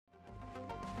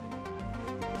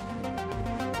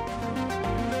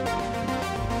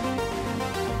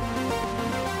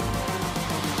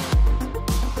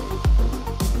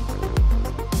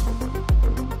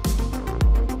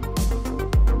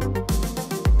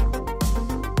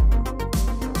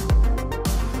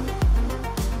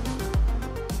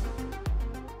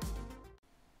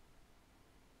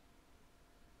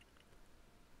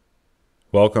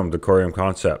Welcome to Coreum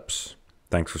Concepts.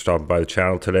 Thanks for stopping by the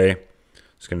channel today.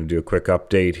 Just going to do a quick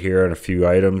update here on a few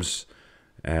items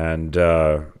and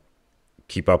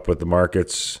keep up with the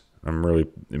markets. I'm really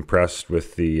impressed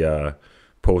with the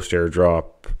post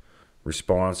airdrop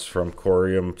response from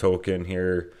Coreum token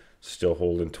here. Still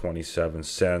holding 27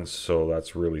 cents, so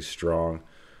that's really strong.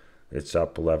 It's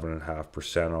up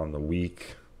 11.5% on the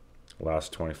week.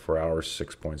 Last 24 hours,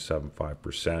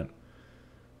 6.75%.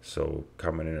 So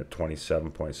coming in at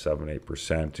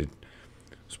 27.78%. It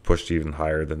was pushed even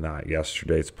higher than that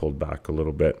yesterday. It's pulled back a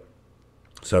little bit.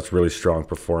 So that's really strong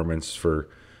performance for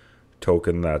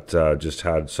token that just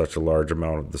had such a large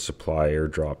amount of the supply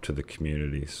airdrop to the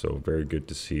community. So very good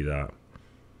to see that.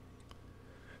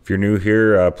 If you're new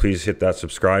here, please hit that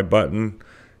subscribe button.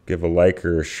 Give a like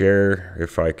or a share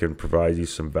if I can provide you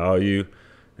some value.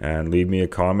 And leave me a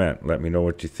comment. Let me know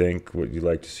what you think, what you'd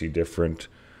like to see different.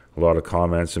 A lot of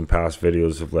comments in past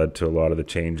videos have led to a lot of the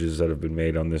changes that have been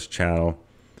made on this channel.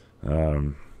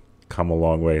 Come a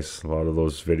long ways. A lot of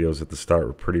those videos at the start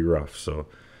were pretty rough. So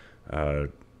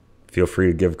feel free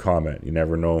to give a comment. You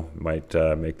never know. Might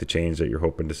make the change that you're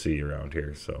hoping to see around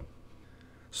here. So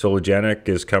Sologenic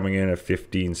is coming in at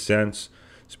 15 cents.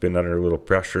 It's been under a little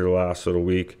pressure the last little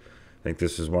week. I think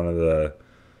this is one of the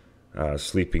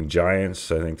sleeping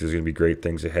giants. I think there's going to be great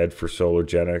things ahead for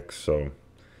Sologenic. So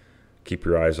keep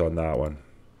your eyes on that one.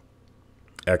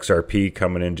 XRP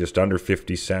coming in just under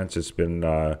 50 cents. It's been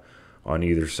on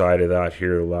either side of that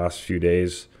here the last few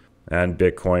days. And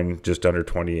Bitcoin just under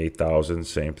 28,000.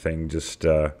 Same thing, just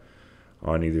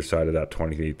on either side of that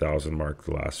 28,000 mark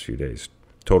the last few days.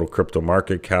 Total crypto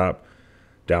market cap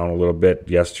down a little bit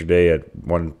yesterday at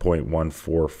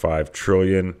 1.145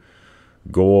 trillion.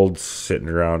 Gold sitting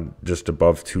around just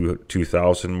above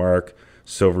 2,000 mark.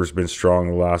 Silver's been strong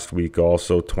the last week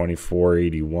also,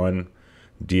 24.81.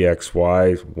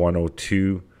 DXY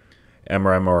 102.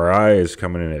 MRI is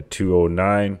coming in at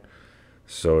 209.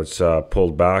 So it's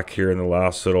pulled back here in the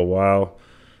last little while.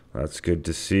 That's good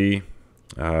to see.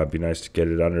 It'd be nice to get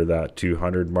it under that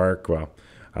 200 mark. Well,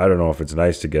 I don't know if it's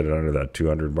nice to get it under that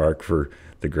 200 mark for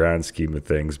the grand scheme of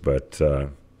things, but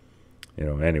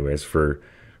anyways, for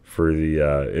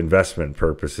the investment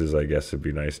purposes, I guess it'd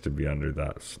be nice to be under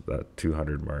that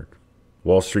 200 mark.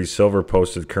 Wall Street Silver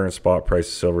posted current spot price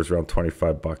of silver is around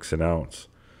 25 bucks an ounce.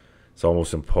 It's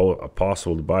almost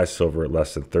impossible to buy silver at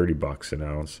less than 30 bucks an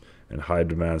ounce, and high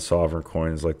demand sovereign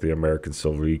coins like the American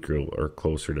Silver Eagle are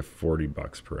closer to 40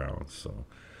 bucks per ounce. So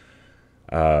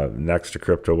next to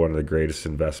crypto, one of the greatest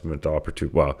investment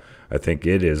opportunities. Well, I think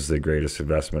it is the greatest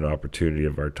investment opportunity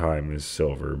of our time is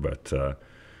silver, but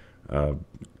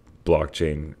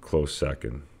blockchain close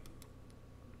second.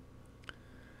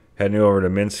 Heading over to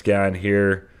MintScan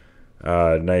here.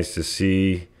 Nice to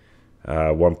see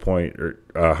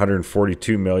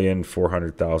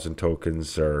 142,400,000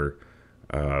 tokens are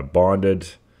bonded.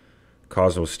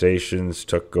 Cosmos Stations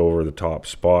took over the top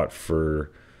spot for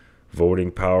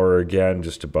voting power again,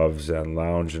 just above Zen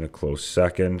Lounge in a close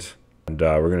second. And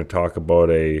we're going to talk about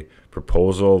a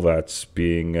proposal that's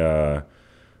being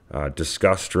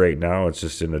discussed right now. It's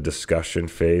just in a discussion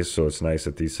phase, so it's nice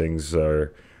that these things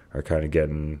are kind of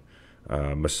getting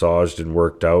massaged and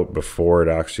worked out before it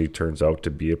actually turns out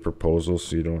to be a proposal,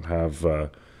 so you don't have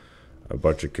a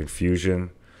bunch of confusion.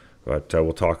 But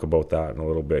we'll talk about that in a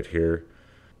little bit here.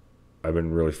 I've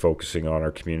been really focusing on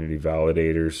our community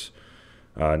validators.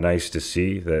 Nice to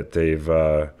see that they've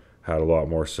had a lot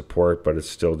more support, but it's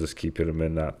still just keeping them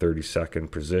in that 32nd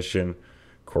position.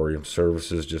 Coreum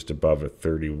Services just above at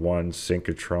 31,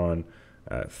 Synchrotron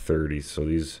at 30. So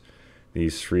these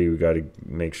three, we got to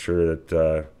make sure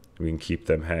that we can keep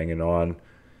them hanging on.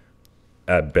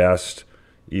 At best,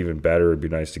 even better, it'd be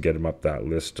nice to get them up that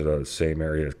list to the same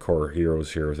area as Core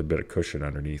Heroes here with a bit of cushion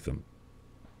underneath them.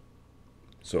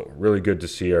 So really good to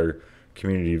see our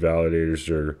community validators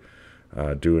are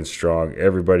doing strong.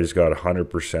 Everybody's got 100%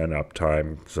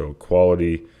 uptime, so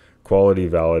quality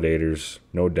validators,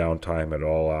 no downtime at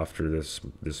all after this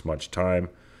much time.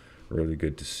 Really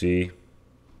good to see.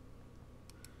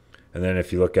 And then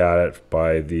if you look at it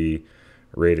by the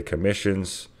rate of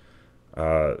commissions,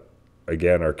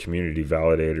 again, our community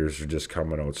validators are just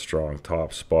coming out strong.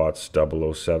 Top spots,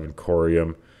 007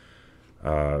 Coreum.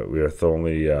 With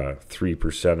only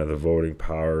 3% of the voting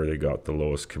power, they got the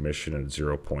lowest commission at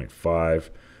 0.5.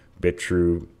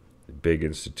 Bitrue, big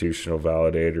institutional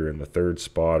validator, in the third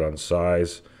spot on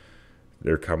size.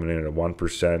 They're coming in at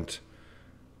 1%.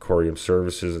 Coreum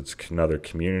Services, it's another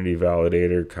community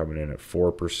validator, coming in at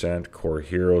 4%. Core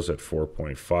Heroes at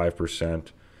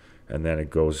 4.5%. And then it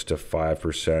goes to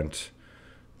 5%,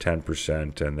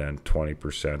 10%, and then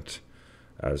 20%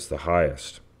 as the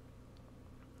highest.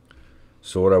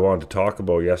 So what I wanted to talk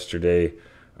about yesterday,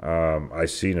 I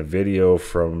seen a video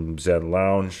from Zen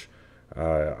Lounge.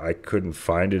 I couldn't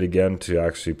find it again to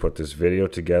actually put this video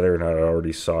together, and I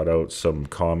already sought out some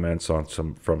comments on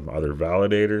some from other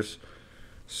validators.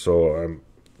 So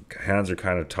hands are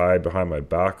kind of tied behind my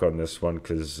back on this one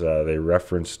because they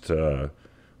referenced a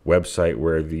website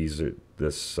where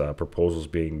this proposal is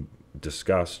being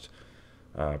discussed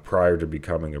prior to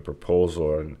becoming a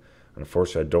proposal, and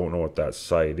unfortunately I don't know what that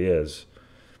site is.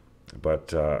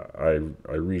 But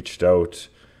I reached out,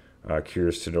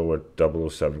 curious to know what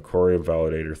 007 Coreum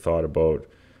Validator thought about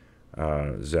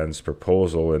Zen's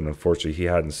proposal, and unfortunately he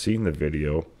hadn't seen the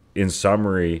video. In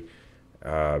summary,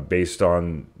 based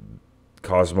on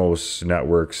Cosmos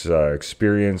Network's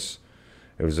experience,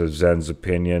 it was Zen's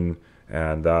opinion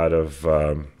and that of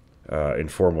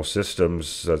Informal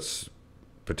Systems that's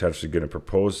potentially going to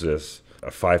propose this.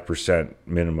 A 5%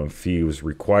 minimum fee was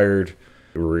required,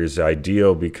 or is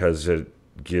ideal because it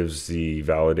gives the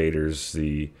validators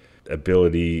the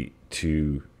ability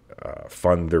to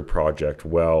fund their project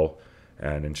well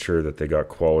and ensure that they got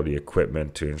quality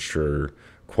equipment to ensure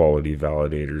quality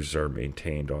validators are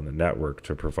maintained on the network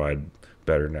to provide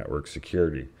better network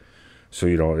security. So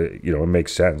it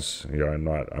makes sense. I'm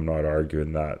not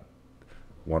arguing that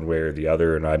one way or the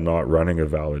other, and I'm not running a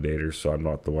validator, so I'm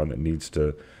not the one that needs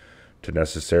to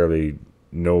necessarily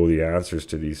know the answers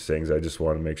to these things. I just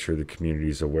want to make sure the community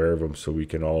is aware of them so we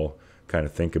can all kind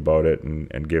of think about it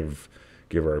and give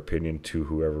our opinion to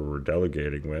whoever we're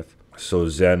delegating with. So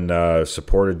Zen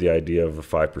supported the idea of a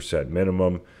 5%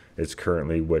 minimum. It's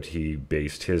currently what he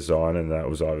based his on, and that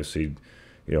was obviously,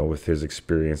 with his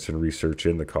experience and research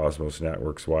in the Cosmos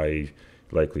networks, why he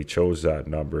likely chose that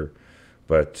number.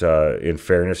 But in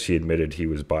fairness, he admitted he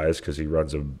was biased because he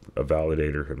runs a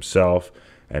validator himself,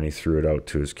 and he threw it out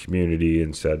to his community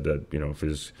and said that, if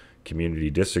his community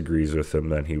disagrees with him,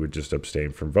 then he would just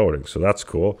abstain from voting. So that's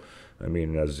cool. I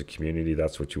mean, as a community,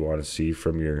 that's what you want to see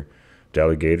from your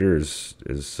delegator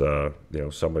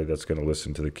is somebody that's going to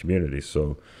listen to the community.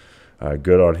 So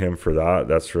good on him for that.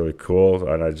 That's really cool.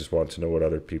 And I just want to know what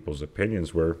other people's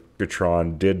opinions were.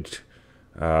 Gatron did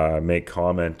make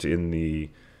comment in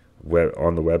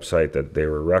on the website that they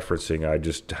were referencing. I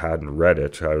just hadn't read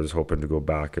it. I was hoping to go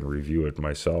back and review it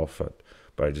myself,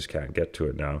 but I just can't get to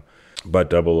it now.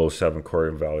 But 007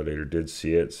 Coreum Validator did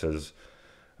see it. Says,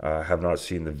 have not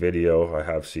seen the video. I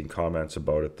have seen comments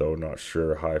about it, though. Not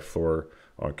sure high floor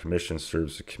on commission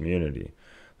serves the community.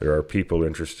 There are people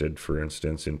interested, for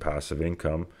instance, in passive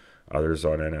income, others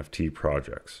on NFT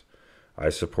projects. I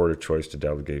support a choice to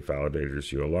delegate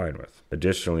validators you align with.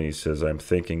 Additionally, he says, I'm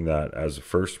thinking that as a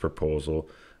first proposal,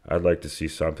 I'd like to see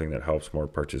something that helps more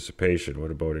participation.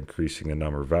 What about increasing the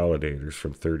number of validators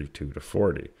from 32 to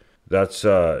 40? That's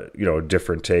a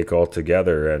different take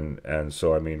altogether. And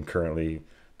so, I mean, currently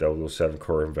 007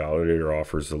 Coreum Validator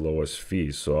offers the lowest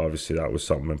fees. So obviously that was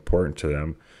something important to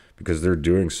them because they're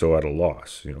doing so at a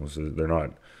loss. So they're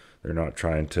not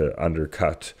trying to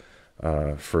undercut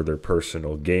for their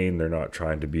personal gain. They're not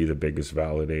trying to be the biggest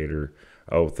validator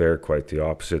out there. Quite the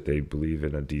opposite. They believe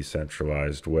in a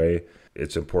decentralized way.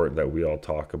 It's important that we all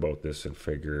talk about this and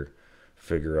figure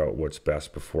out what's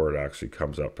best before it actually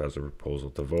comes up as a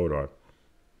proposal to vote on.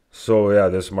 So yeah,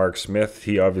 this Mark Smith,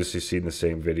 he obviously seen the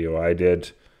same video I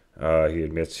did. He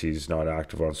admits he's not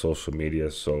active on social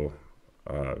media, so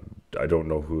I don't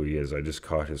know who he is. I just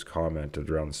caught his comment at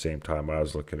around the same time I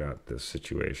was looking at this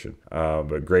situation.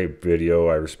 But great video.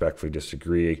 I respectfully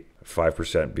disagree.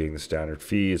 5% being the standard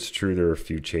fee. It's true there are a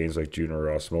few chains like Juno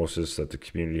or Osmosis that the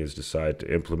community has decided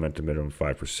to implement a minimum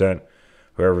 5%.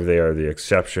 However, they are the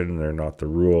exception. They're not the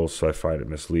rule, so I find it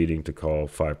misleading to call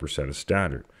 5% a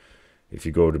standard. If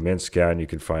you go to MintScan, you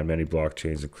can find many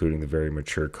blockchains, including the very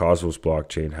mature Cosmos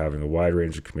blockchain, having a wide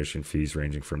range of commission fees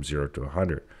ranging from 0 to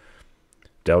 100.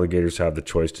 Delegators have the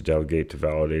choice to delegate to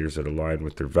validators that align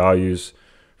with their values,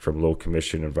 from low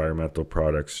commission environmental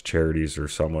products, charities, or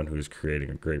someone who is creating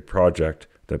a great project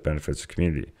that benefits the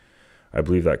community. I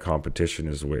believe that competition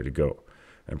is the way to go.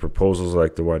 And proposals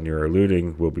like the one you're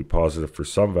alluding will be positive for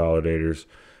some validators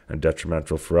and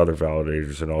detrimental for other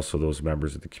validators and also those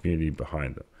members of the community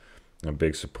behind them. I'm a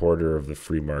big supporter of the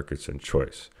free markets and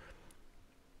choice.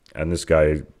 And this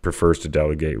guy prefers to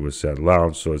delegate with Zen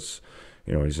Lounge, so it's,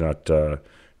 he's not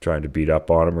trying to beat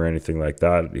up on him or anything like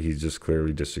that. He just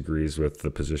clearly disagrees with the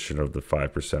position of the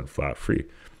 5% flat free.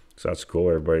 So that's cool.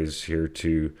 Everybody's here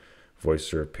to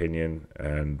voice their opinion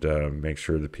and make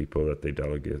sure the people that they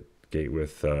delegate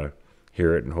with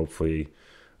hear it and hopefully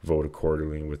vote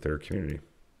accordingly with their community.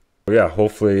 Yeah,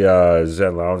 hopefully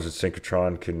Zen Lounge and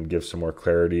Synchrotron can give some more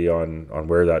clarity on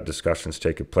where that discussion's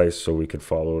taking place, so we can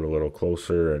follow it a little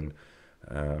closer. And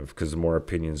because the more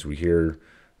opinions we hear,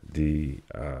 the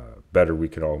better we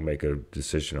can all make a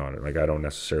decision on it. Like, I don't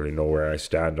necessarily know where I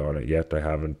stand on it yet. I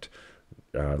haven't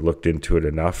looked into it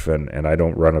enough, and I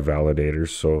don't run a validator,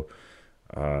 so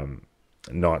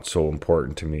not so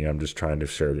important to me. I'm just trying to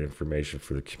share the information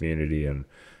for the community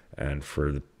and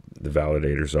for the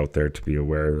validators out there to be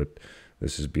aware that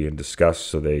this is being discussed,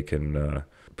 so they can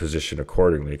position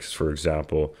accordingly. Because, for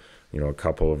example, a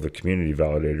couple of the community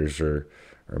validators are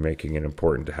making it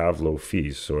important to have low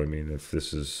fees. So I mean, if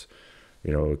this is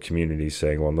a community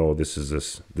saying, well, no, this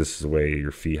is the way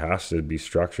your fee has to be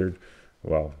structured,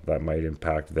 well, that might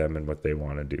impact them and what they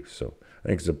want to do. So I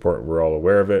think it's important we're all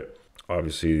aware of it.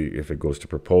 Obviously, if it goes to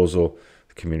proposal,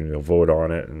 the community will vote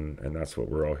on it, and that's what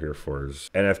we're all here for. Is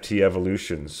NFT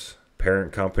Evolutions,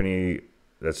 parent company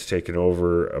that's taken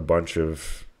over a bunch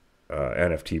of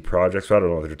NFT projects. So I don't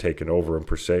know if they're taking over them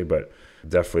per se, but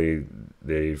definitely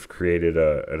they've created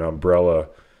an umbrella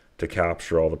to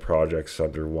capture all the projects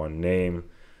under one name.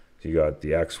 You got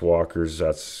the X Walkers.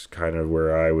 That's kind of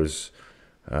where I was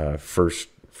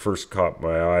first caught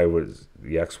my eye, was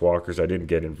the X Walkers. I didn't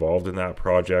get involved in that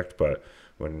project, but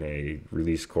when they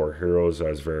released Core Heroes, I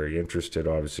was very interested,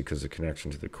 obviously because of the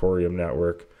connection to the Coreum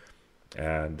network.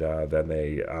 And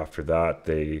then after that,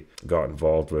 they got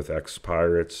involved with X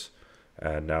Pirates,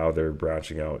 and now they're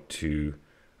branching out to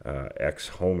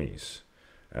X Homies,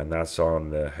 and that's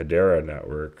on the Hedera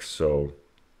network. So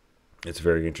it's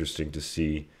very interesting to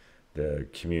see the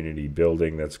community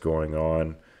building that's going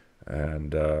on,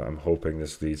 and I'm hoping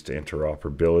this leads to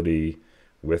interoperability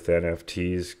with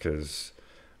NFTs, because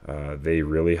they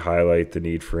really highlight the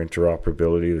need for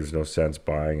interoperability. There's no sense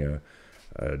buying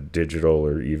a digital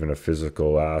or even a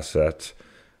physical asset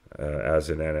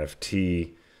as an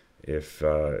NFT if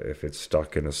it's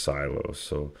stuck in a silo.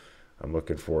 So I'm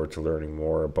looking forward to learning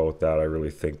more about that. I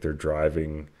really think they're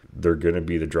going to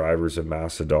be the drivers of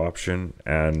mass adoption,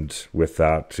 and with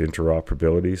that,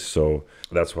 interoperability. So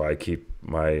that's why I keep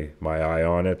my eye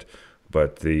on it.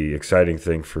 But the exciting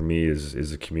thing for me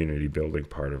is the community building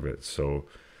part of it. So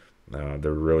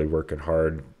they're really working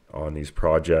hard on these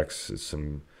projects. It's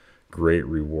some great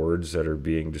rewards that are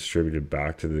being distributed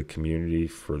back to the community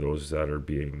for those that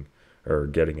are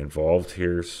getting involved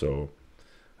here. So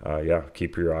yeah,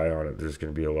 keep your eye on it. There's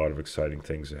going to be a lot of exciting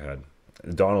things ahead.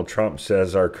 Donald Trump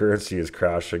says our currency is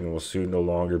crashing and will soon no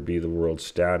longer be the world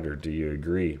standard. Do you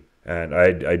agree? And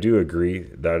I do agree.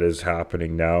 That is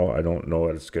happening now. I don't know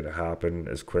that it's going to happen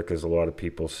as quick as a lot of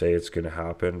people say it's going to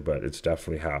happen, but it's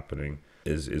definitely happening.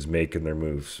 Is making their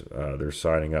moves. They're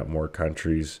signing up more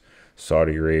countries.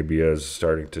 Saudi Arabia is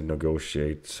starting to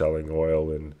negotiate selling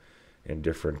oil in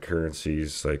different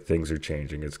currencies. Like, things are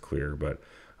changing, it's clear, but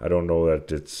I don't know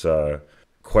that it's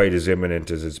quite as imminent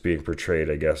as it's being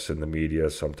portrayed, I guess, in the media.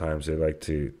 Sometimes they like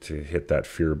to hit that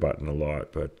fear button a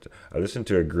lot. But I listened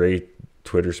to a great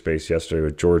Twitter space yesterday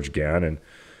with George Gannon,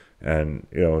 and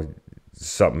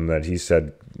something that he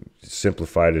said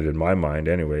simplified it in my mind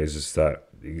anyways, is that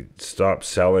you stop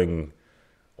selling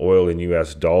oil in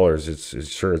US dollars.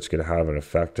 It's going to have an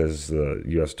effect as the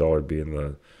US dollar being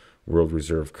the world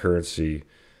reserve currency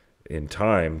in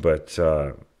time, but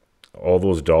all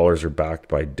those dollars are backed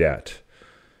by debt,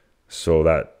 so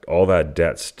that all that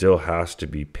debt still has to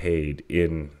be paid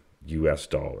in US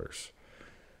dollars.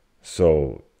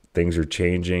 So things are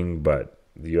changing, but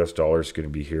the US dollar is going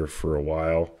to be here for a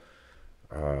while.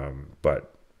 But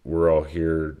we're all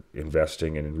here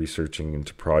investing and researching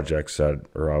into projects that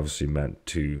are obviously meant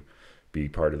to be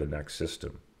part of the next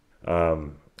system.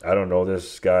 I don't know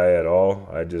this guy at all.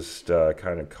 I just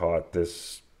kind of caught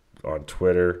this on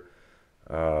Twitter.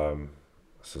 So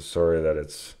sorry that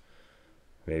it's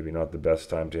maybe not the best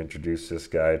time to introduce this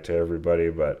guy to everybody,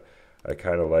 but I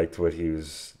kind of liked what he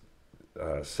was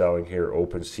selling here.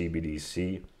 Open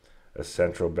CBDC, a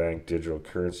central bank digital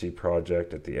currency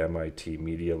project at the MIT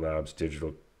Media Lab's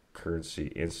Digital Currency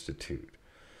Institute.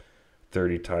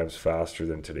 30 times faster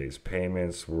than today's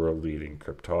payments, world-leading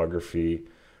cryptography,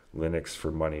 Linux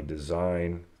for money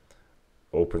design,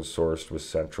 open sourced with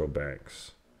central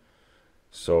banks.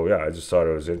 So yeah, I just thought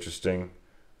it was interesting.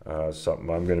 Something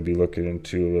I'm going to be looking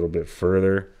into a little bit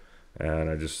further, and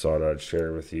I just thought I'd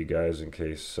share with you guys in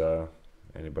case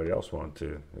anybody else wanted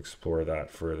to explore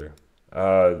that further.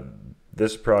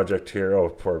 This project here,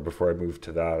 before I move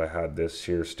to that, I had this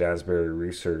here, Stansberry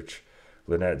Research,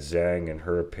 Lynette Zhang, and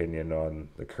her opinion on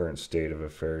the current state of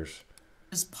affairs.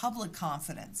 Is public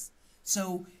confidence.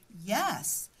 So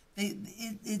yes,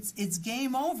 It's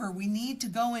game over. We need to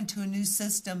go into a new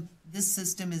system. This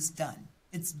system is done.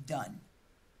 It's done.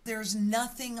 There's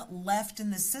nothing left in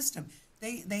the system.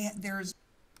 There's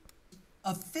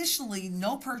officially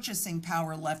no purchasing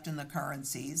power left in the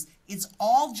currencies. It's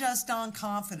all just on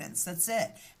confidence. That's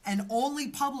it. And only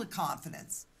public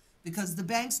confidence, because the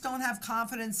banks don't have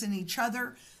confidence in each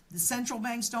other. The central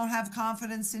banks don't have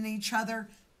confidence in each other.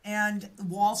 And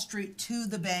Wall Street to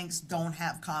the banks don't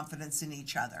have confidence in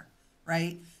each other,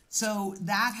 right? So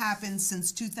that happened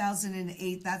since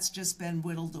 2008. That's just been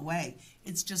whittled away.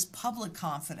 It's just public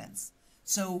confidence.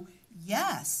 So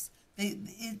yes,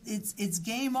 it's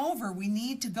game over. We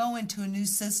need to go into a new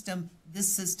system. This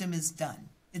system is done.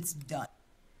 It's done.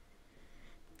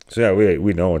 So yeah,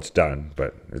 we know it's done,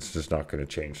 but it's just not going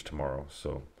to change tomorrow.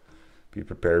 So be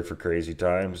prepared for crazy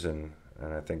times, and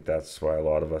I think that's why a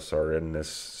lot of us are in this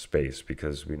space,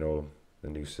 because we know the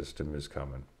new system is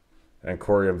coming. And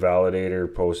Coreum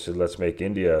Validator posted, "Let's make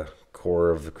India core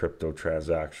of the crypto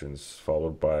transactions,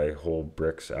 followed by whole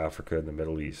BRICS, Africa, and the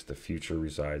Middle East. The future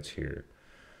resides here."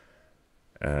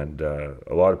 And a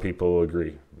lot of people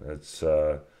agree. It's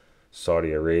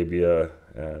Saudi Arabia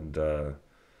and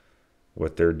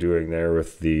what they're doing there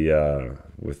with the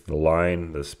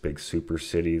line, this big super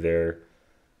city there,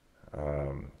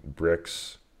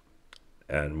 BRICS,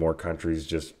 and more countries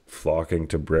just flocking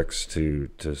to BRICS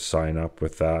to sign up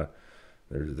with that.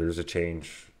 There's a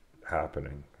change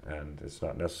happening, and it's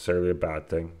not necessarily a bad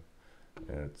thing.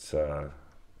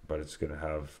 But it's going to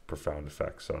have profound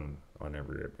effects on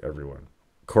everyone.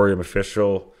 Coreum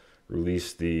official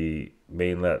released the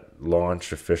mainnet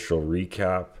launch official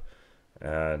recap,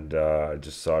 and I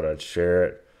just thought I'd share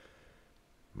it.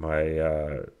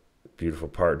 My beautiful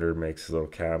partner makes a little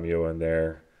cameo in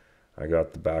there. I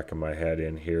got the back of my head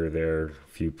in here, there, a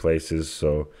few places.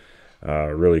 So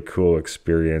really cool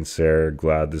experience there.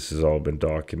 Glad this has all been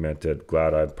documented.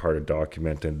 Glad I'm part of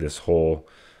documenting this whole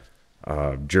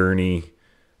journey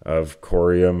of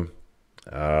Coreum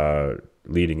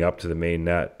leading up to the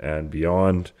mainnet and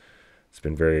beyond. It's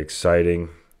been very exciting.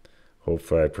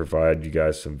 Hopefully I provide you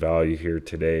guys some value here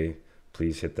today.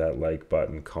 Please hit that like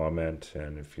button, comment,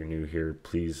 and if you're new here,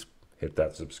 please hit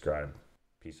that subscribe.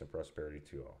 Peace and prosperity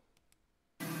to you all.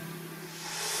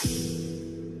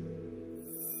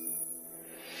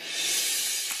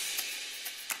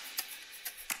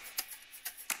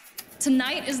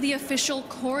 Tonight is the official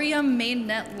Coreum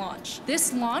mainnet launch.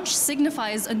 This launch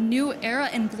signifies a new era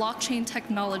in blockchain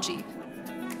technology.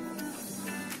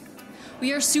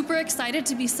 We are super excited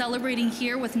to be celebrating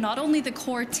here with not only the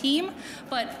core team,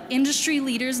 but industry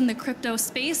leaders in the crypto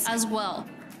space as well.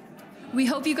 We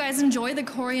hope you guys enjoy the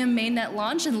Coreum mainnet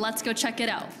launch, and let's go check it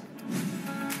out.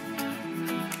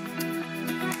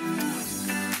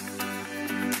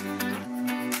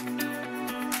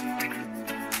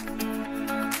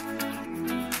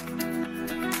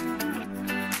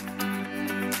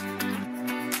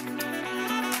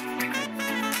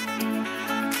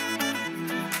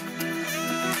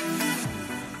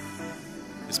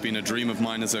 It's been a dream of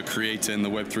mine as a creator in the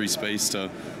Web3 space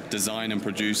to design and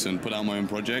produce and put out my own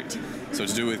project. So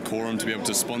to do it with Coreum, to be able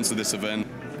to sponsor this event,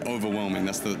 overwhelming.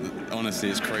 Honestly,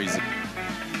 it's crazy.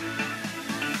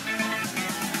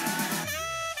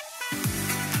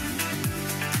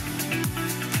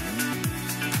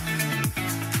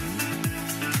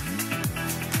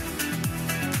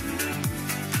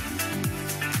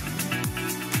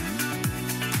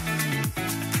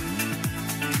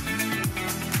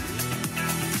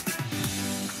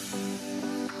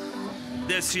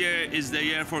 This year is the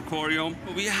year for Coreum.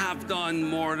 We have done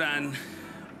more than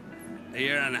a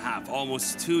year and a half,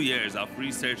 almost 2 years of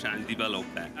research and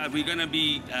development. We're going to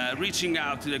be reaching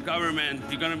out to the government.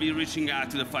 We're going to be reaching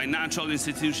out to the financial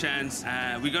institutions.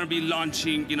 We're going to be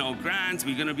launching, grants.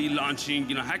 We're going to be launching,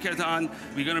 hackathon.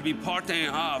 We're going to be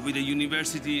partnering up with the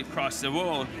university across the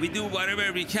world. We do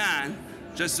whatever we can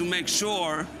just to make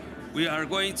sure we are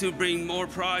going to bring more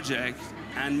projects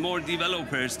and more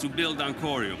developers to build on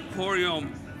Coreum.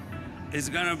 Coreum is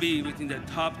going to be within the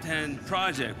top 10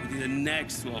 project within the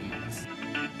next 12 months.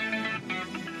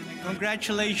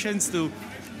 Congratulations to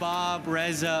Bob,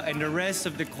 Reza, and the rest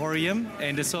of the Coreum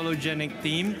and the Sologenic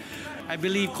team. I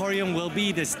believe Coreum will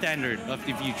be the standard of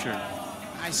the future.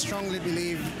 I strongly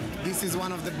believe this is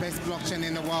one of the best blockchain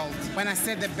in the world. When I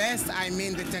say the best, I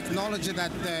mean the technology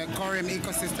that the Coreum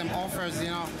ecosystem offers,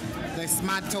 the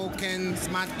smart token,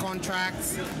 smart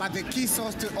contracts. But the key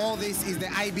source to all this is the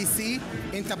IBC,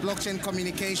 inter-blockchain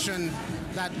communication,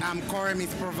 that Coreum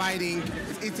is providing.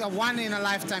 It's a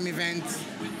one-in-a-lifetime event,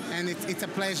 and it's a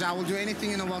pleasure. I will do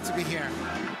anything in the world to be here.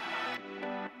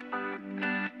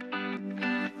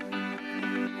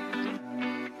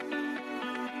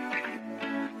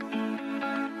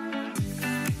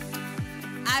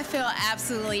 I feel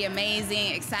absolutely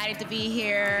amazing, excited to be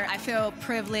here. I feel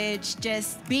privileged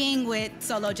just being with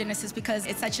Sologenics because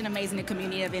it's such an amazing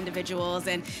community of individuals,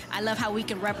 and I love how we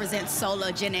can represent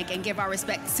Sologenic and give our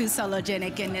respect to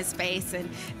Sologenic in this space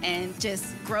and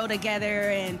just grow together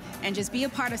and just be a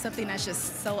part of something that's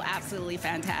just so absolutely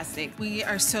fantastic. We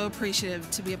are so appreciative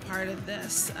to be a part of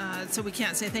this, so we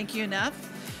can't say thank you enough.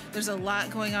 There's a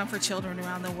lot going on for children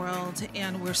around the world,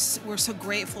 and we're so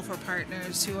grateful for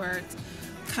partners who are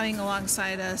coming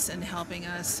alongside us and helping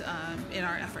us in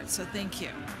our efforts. So thank you.